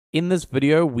In this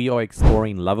video, we are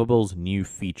exploring Lovable's new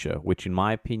feature, which in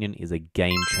my opinion is a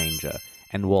game changer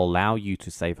and will allow you to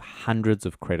save hundreds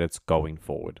of credits going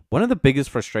forward. One of the biggest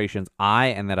frustrations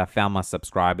that I found my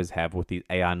subscribers have with these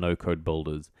AI no-code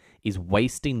builders is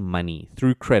wasting money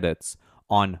through credits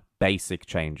on basic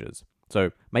changes.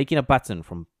 So making a button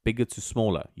from bigger to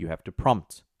smaller, you have to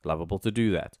prompt Lovable to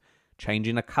do that.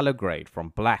 Changing a color grade from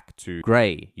black to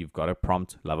gray, you've got to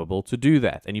prompt Lovable to do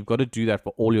that. And you've got to do that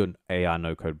for all your AI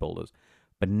no-code builders.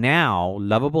 But now,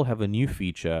 Lovable have a new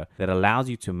feature that allows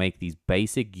you to make these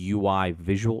basic UI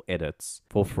visual edits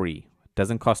for free. It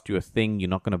doesn't cost you a thing. You're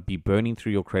not going to be burning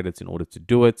through your credits in order to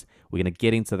do it. We're going to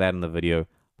get into that in the video.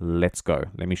 Let's go.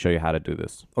 Let me show you how to do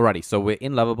this. Alrighty, so we're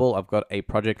in Lovable. I've got a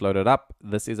project loaded up.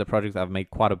 This is a project I've made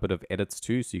quite a bit of edits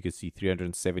to. So you can see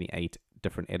 378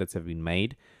 different edits have been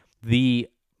made. The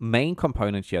main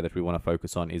component here that we want to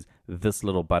focus on is this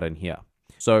little button here.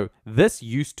 So this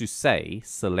used to say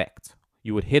select.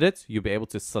 You would hit it, you'll be able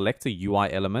to select a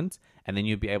UI element, and then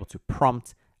you'd be able to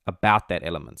prompt about that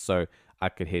element. So I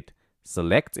could hit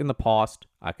select in the past,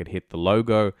 I could hit the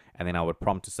logo, and then I would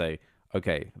prompt to say,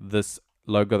 okay, this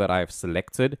logo that I have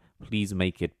selected, please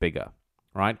make it bigger,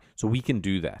 right? So we can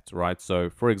do that, right? So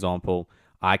for example,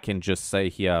 I can just say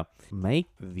here, make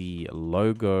the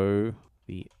logo,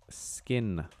 the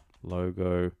skin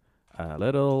logo a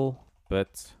little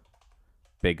bit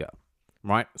bigger,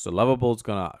 right? So Lovable is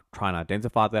going to try and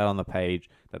identify that on the page,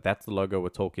 that's the logo we're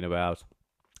talking about,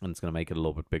 and it's going to make it a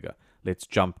little bit bigger. Let's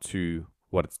jump to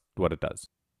what it does.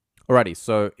 Alrighty,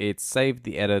 so it's saved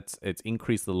the edits, it's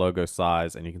increased the logo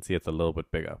size, and you can see it's a little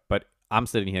bit bigger. But I'm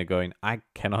sitting here going, I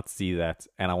cannot see that,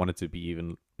 and I want it to be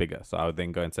even bigger. So I would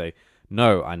then go and say,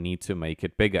 no, I need to make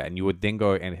it bigger. And you would then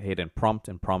go ahead and prompt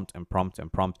and prompt and prompt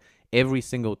and prompt. Every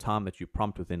single time that you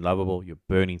prompt within Lovable, you're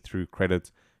burning through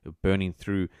credits. You're burning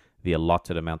through the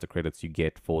allotted amount of credits you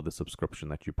get for the subscription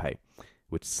that you pay,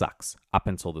 which sucks up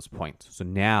until this point. So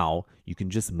now you can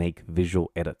just make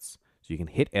visual edits. So you can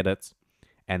hit edits,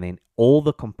 and then all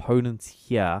the components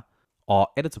here are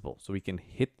editable. So we can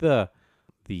hit the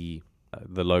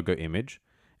logo image,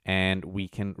 and we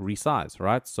can resize,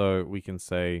 right? So we can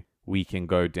say, we can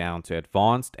go down to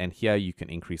advanced, and here you can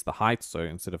increase the height. So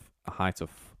instead of a height of,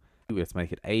 let's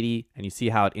make it 80, and you see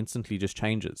how it instantly just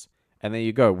changes. And there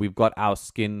you go. We've got our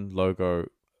skin logo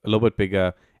a little bit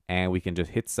bigger, and we can just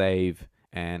hit save,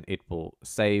 and it will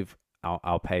save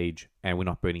our page, and we're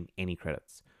not burning any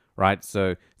credits, right?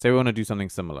 So say we want to do something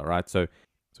similar, right? So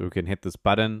we can hit this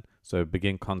button. So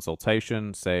begin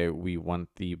consultation. Say we want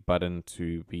the button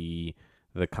to be,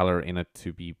 the color in it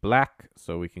to be black.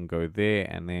 So we can go there,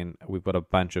 and then we've got a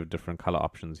bunch of different color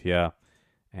options here,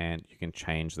 and you can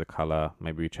change the color.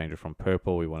 Maybe we change it from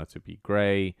purple, we want it to be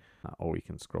gray, or we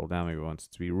can scroll down, maybe we want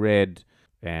it to be red,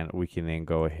 and we can then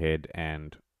go ahead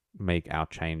and make our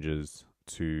changes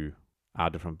to our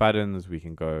different buttons. We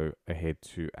can go ahead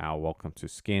to our welcome to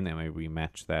skin, and maybe we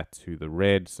match that to the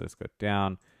red. So let's go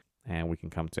down, and we can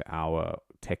come to our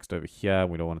text over here.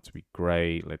 We don't want it to be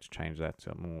gray. Let's change that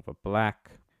to more of a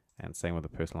black. And same with the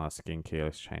personalized skincare.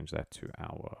 Let's change that to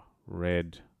our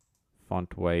red.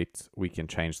 Font weight, we can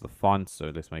change the font.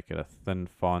 So let's make it a thin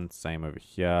font. Same over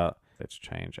here. Let's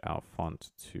change our font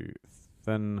to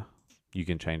thin. You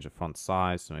can change the font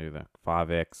size. So maybe the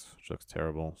 5x, which looks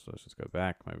terrible. So let's just go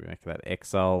back. Maybe make that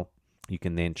XL. You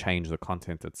can then change the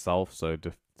content itself. So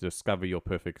discover your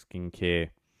perfect skincare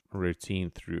routine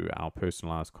through our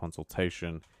personalized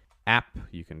consultation app.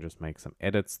 You can just make some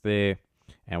edits there,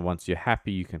 and once you're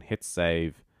happy, you can hit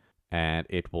save, and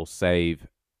it will save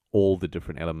all the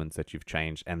different elements that you've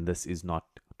changed. And this is not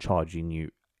charging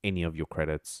you any of your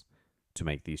credits to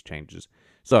make these changes.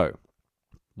 So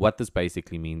what this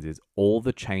basically means is all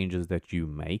the changes that you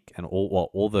make and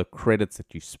all the credits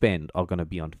that you spend are going to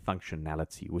be on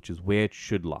functionality, which is where it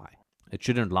should lie. It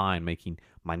shouldn't lie in making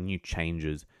minute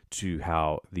changes to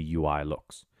how the UI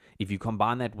looks. If you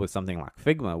combine that with something like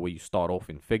Figma, where you start off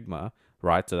in Figma,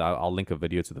 right? So I'll link a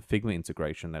video to the Figma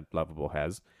integration that Lovable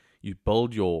has. You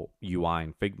build your UI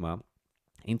in Figma,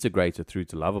 integrate it through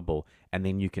to Lovable, and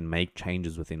then you can make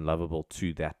changes within Lovable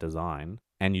to that design.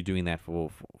 And you're doing that for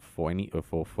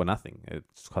nothing.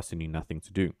 It's costing you nothing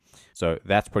to do. So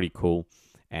that's pretty cool.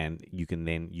 And you can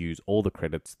then use all the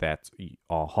credits that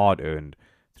are hard earned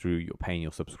through your paying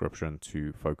your subscription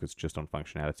to focus just on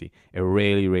functionality. A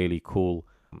really, really cool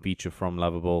feature from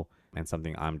Lovable, and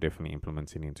something I'm definitely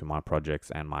implementing into my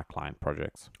projects and my client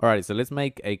projects. Alrighty, so let's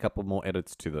make a couple more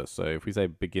edits to this. So if we say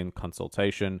begin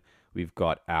consultation, we've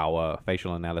got our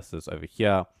facial analysis over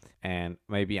here, and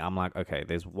maybe I'm like, okay,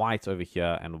 there's white over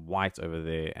here and white over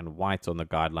there and white on the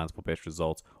guidelines for best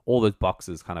results. All those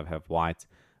boxes kind of have white.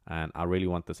 and I really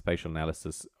want the spatial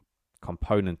analysis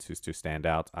component to stand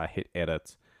out. I hit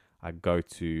edit, I go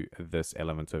to this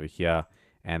element over here,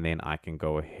 and then I can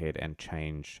go ahead and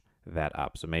change that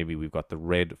up. So maybe we've got the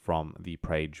red from the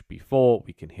page before,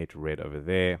 we can hit red over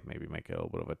there, maybe make it a little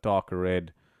bit of a darker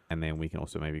red, and then we can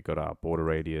also maybe go to our border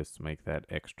radius to make that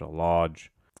extra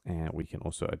large, and we can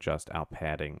also adjust our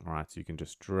padding. All right, so you can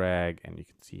just drag and you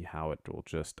can see how it will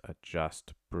just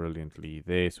adjust brilliantly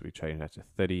there. So we change that to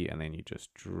 30, and then you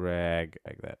just drag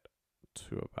that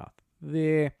to about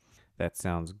there. That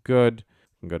sounds good.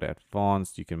 You can go to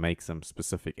advanced, you can make some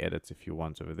specific edits if you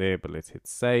want over there, but let's hit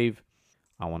save.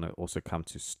 I want to also come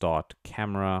to start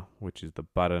camera, which is the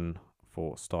button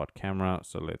for start camera.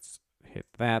 So let's hit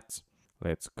that.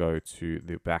 Let's go to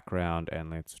the background and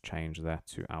let's change that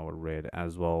to our red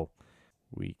as well.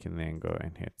 We can then go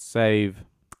and hit save,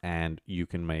 and you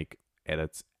can make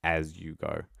edits as you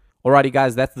go. Alrighty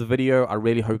guys, that's the video. I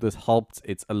really hope this helped.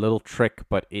 It's a little trick,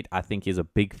 but it, I think, is a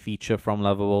big feature from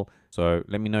Lovable. So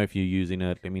let me know if you're using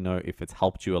it. Let me know if it's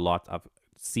helped you a lot. I've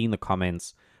seen the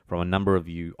comments from a number of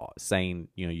you saying,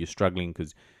 you know, you're struggling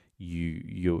because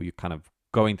you're kind of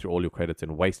going through all your credits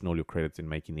and wasting all your credits in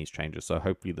making these changes. So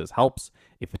hopefully this helps.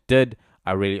 If it did,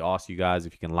 I really ask you guys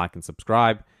if you can like and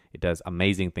subscribe. It does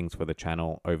amazing things for the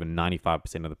channel. Over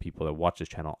 95% of the people that watch this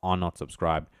channel are not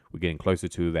subscribed. We're getting closer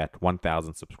to that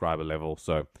 1,000 subscriber level.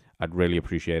 So I'd really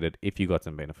appreciate it if you got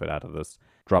some benefit out of this.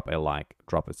 Drop a like,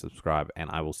 drop a subscribe, and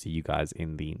I will see you guys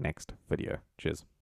in the next video. Cheers.